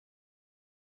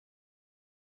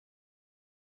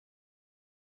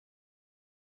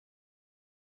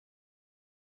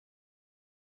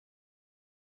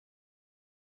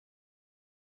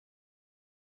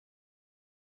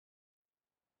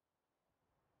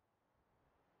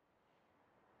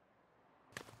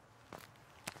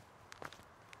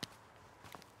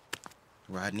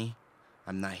Rodney,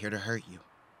 I'm not here to hurt you.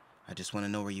 I just want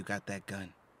to know where you got that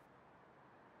gun.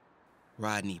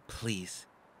 Rodney, please.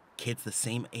 Kids the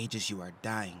same age as you are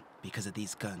dying because of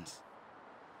these guns.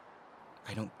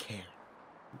 I don't care.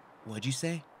 What'd you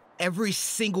say? Every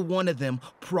single one of them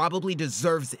probably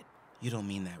deserves it. You don't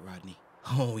mean that, Rodney.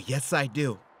 Oh, yes I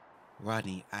do.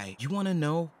 Rodney, you want to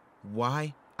know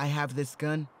why I have this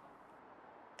gun?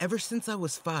 Ever since I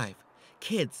was 5,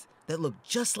 kids that look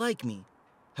just like me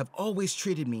have always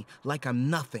treated me like I'm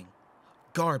nothing.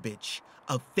 Garbage,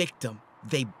 a victim.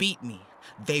 They beat me.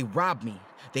 They rob me.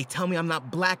 They tell me I'm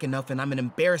not black enough and I'm an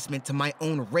embarrassment to my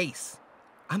own race.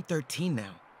 I'm 13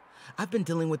 now. I've been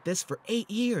dealing with this for 8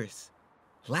 years.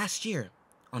 Last year,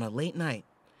 on a late night,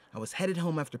 I was headed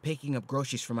home after picking up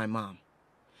groceries for my mom.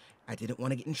 I didn't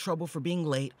want to get in trouble for being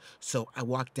late, so I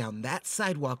walked down that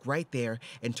sidewalk right there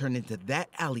and turned into that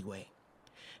alleyway.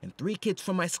 And 3 kids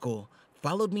from my school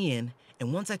followed me in,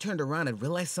 and once I turned around and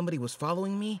realized somebody was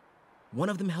following me, one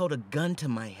of them held a gun to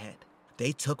my head.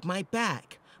 They took my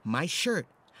bag, my shirt,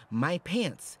 my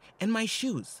pants, and my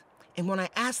shoes. And when I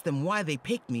asked them why they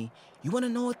picked me, you want to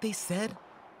know what they said?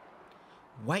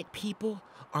 White people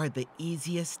are the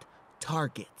easiest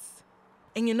targets.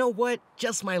 And you know what?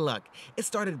 Just my luck. It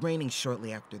started raining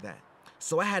shortly after that.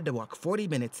 So I had to walk 40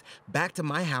 minutes back to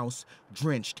my house,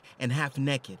 drenched and half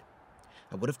naked.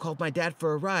 I would have called my dad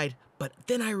for a ride, but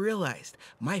then I realized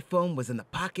my phone was in the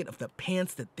pocket of the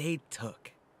pants that they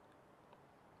took.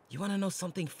 You want to know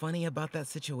something funny about that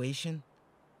situation?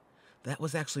 That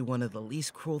was actually one of the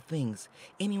least cruel things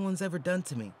anyone's ever done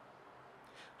to me.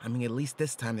 I mean, at least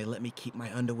this time they let me keep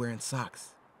my underwear and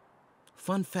socks.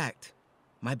 Fun fact,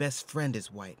 my best friend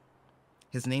is white.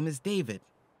 His name is David.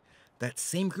 That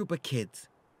same group of kids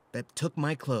that took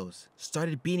my clothes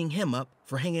started beating him up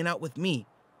for hanging out with me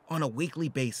on a weekly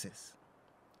basis.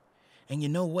 And you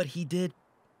know what he did?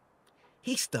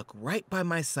 He stuck right by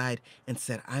my side and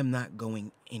said, I'm not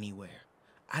going anywhere.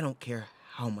 I don't care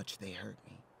how much they hurt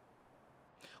me.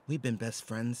 We've been best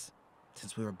friends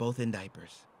since we were both in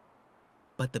diapers.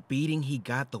 But the beating he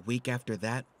got the week after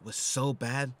that was so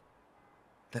bad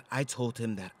that I told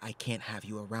him that I can't have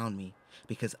you around me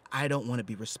because I don't want to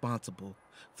be responsible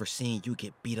for seeing you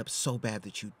get beat up so bad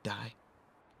that you die.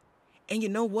 And you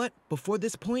know what? Before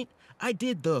this point, I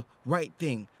did the right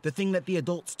thing, the thing that the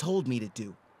adults told me to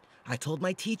do. I told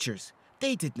my teachers,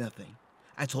 they did nothing.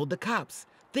 I told the cops,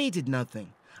 they did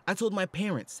nothing. I told my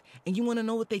parents, and you want to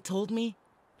know what they told me?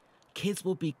 Kids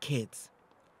will be kids.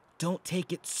 Don't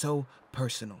take it so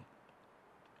personal.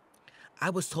 I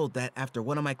was told that after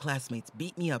one of my classmates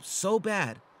beat me up so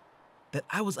bad that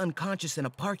I was unconscious in a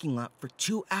parking lot for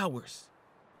 2 hours.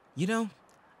 You know,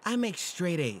 I make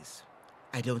straight A's.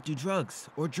 I don't do drugs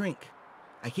or drink.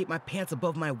 I keep my pants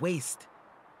above my waist.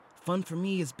 Fun for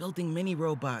me is building mini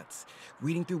robots,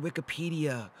 reading through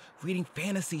Wikipedia, reading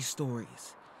fantasy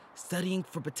stories, studying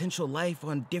for potential life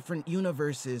on different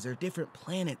universes or different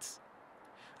planets.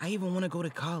 I even want to go to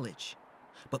college.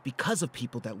 But because of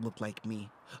people that look like me,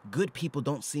 good people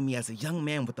don't see me as a young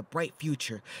man with a bright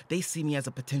future. They see me as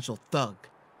a potential thug,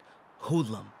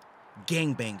 hoodlum,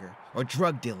 gangbanger, or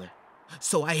drug dealer.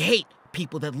 So I hate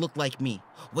people that look like me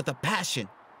with a passion.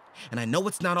 And I know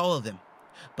it's not all of them,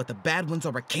 but the bad ones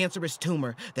are a cancerous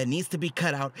tumor that needs to be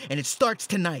cut out, and it starts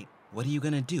tonight. What are you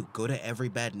gonna do? Go to every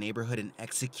bad neighborhood and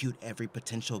execute every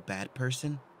potential bad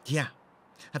person? Yeah,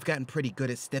 I've gotten pretty good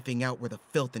at sniffing out where the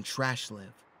filth and trash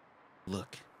live.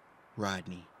 Look,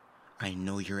 Rodney, I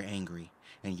know you're angry,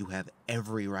 and you have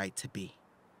every right to be.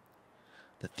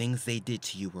 The things they did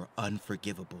to you were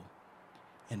unforgivable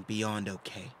and beyond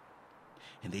okay.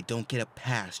 And they don't get a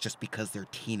pass just because they're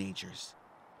teenagers.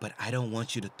 But I don't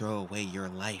want you to throw away your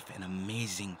life and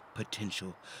amazing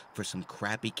potential for some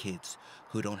crappy kids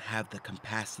who don't have the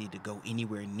capacity to go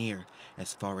anywhere near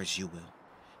as far as you will.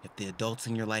 If the adults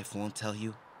in your life won't tell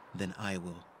you, then I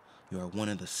will. You are one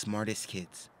of the smartest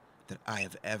kids that I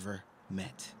have ever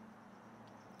met.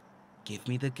 Give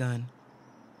me the gun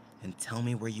and tell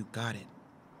me where you got it.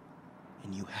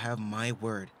 And you have my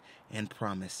word and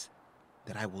promise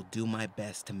that I will do my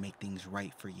best to make things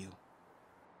right for you.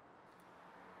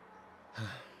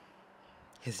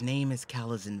 His name is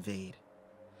Callous Invade.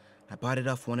 I bought it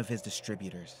off one of his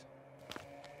distributors.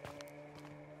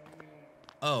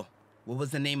 Oh, what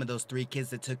was the name of those 3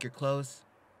 kids that took your clothes?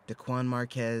 Daquan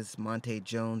Marquez, Monte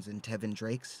Jones, and Tevin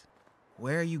Drakes?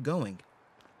 Where are you going?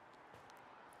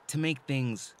 To make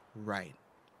things right.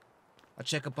 I'll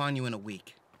check up on you in a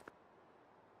week.